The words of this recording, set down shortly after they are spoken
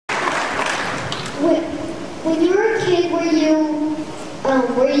When you were a kid, were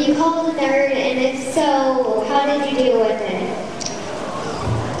you called a nerd, and if so, how did you deal with it?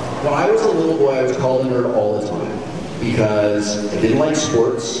 When I was a little boy, I was called a nerd all the time because I didn't like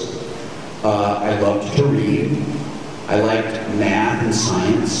sports. I loved to read. I liked math and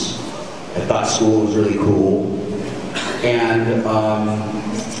science. I thought school was really cool. And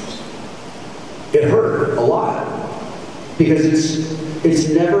it hurt a lot because it's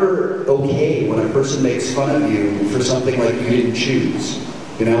never okay when a person makes fun of you for something like you didn't choose.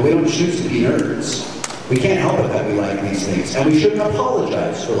 You know, we don't choose to be nerds. We can't help it that we like these things, and we shouldn't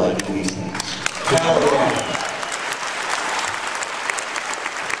apologize for liking these things. Hell yeah.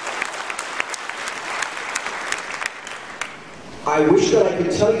 I wish that I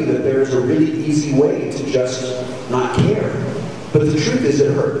could tell you that there is a really easy way to just not care, but the truth is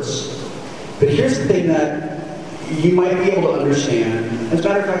it hurts. But here's the thing that you might be able to understand. As a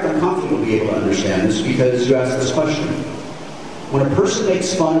matter of fact, I'm confident you'll be able to understand this because you asked this question. When a person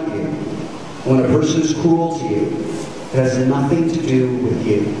makes fun of you, when a person is cruel to you, it has nothing to do with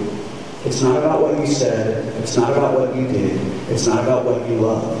you. It's not about what you said. It's not about what you did. It's not about what you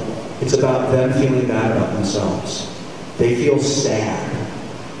love. It's about them feeling bad about themselves. They feel sad.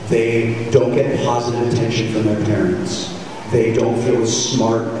 They don't get positive attention from their parents. They don't feel as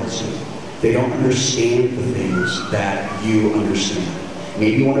smart as you. They don't understand the things that you understand.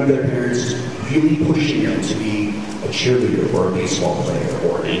 Maybe one of their parents is really pushing them to be a cheerleader or a baseball player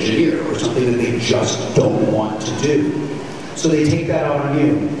or an engineer or something that they just don't want to do. So they take that out on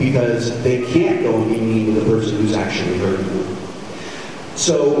you because they can't go and be mean to the person who's actually hurting them.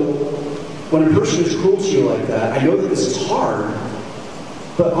 So when a person is cruel to you like that, I know that this is hard,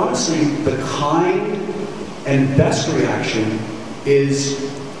 but honestly, the kind and best reaction is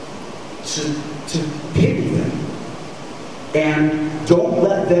to pity them. And don't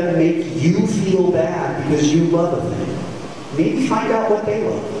let them make you feel bad because you love a thing. Maybe find out what they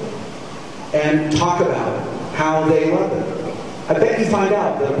love and talk about how they love it. I bet you find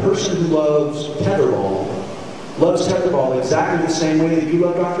out that a person who loves tetherball exactly the same way that you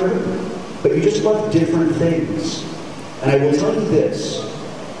love Dr. Who. But you just love different things. And I will tell you this,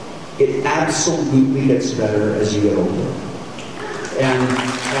 it absolutely gets better as you get older. And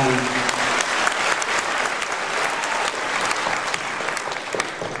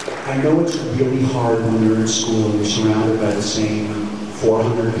I know it's really hard when you're in school and you're surrounded by the same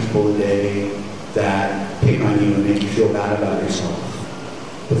 400 people a day that pick on you and make you feel bad about yourself.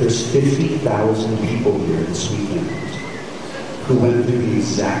 But there's 50,000 people here this weekend who went through the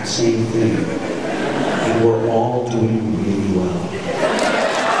exact same thing, and we're all doing really well.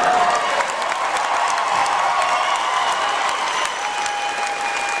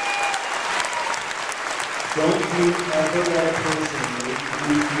 Don't you ever let a person make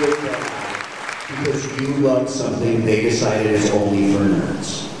you feel bad because you love something they decided is only for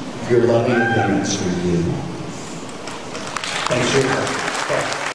nerds. If you're loving a thing, that's for you. Thanks for your question.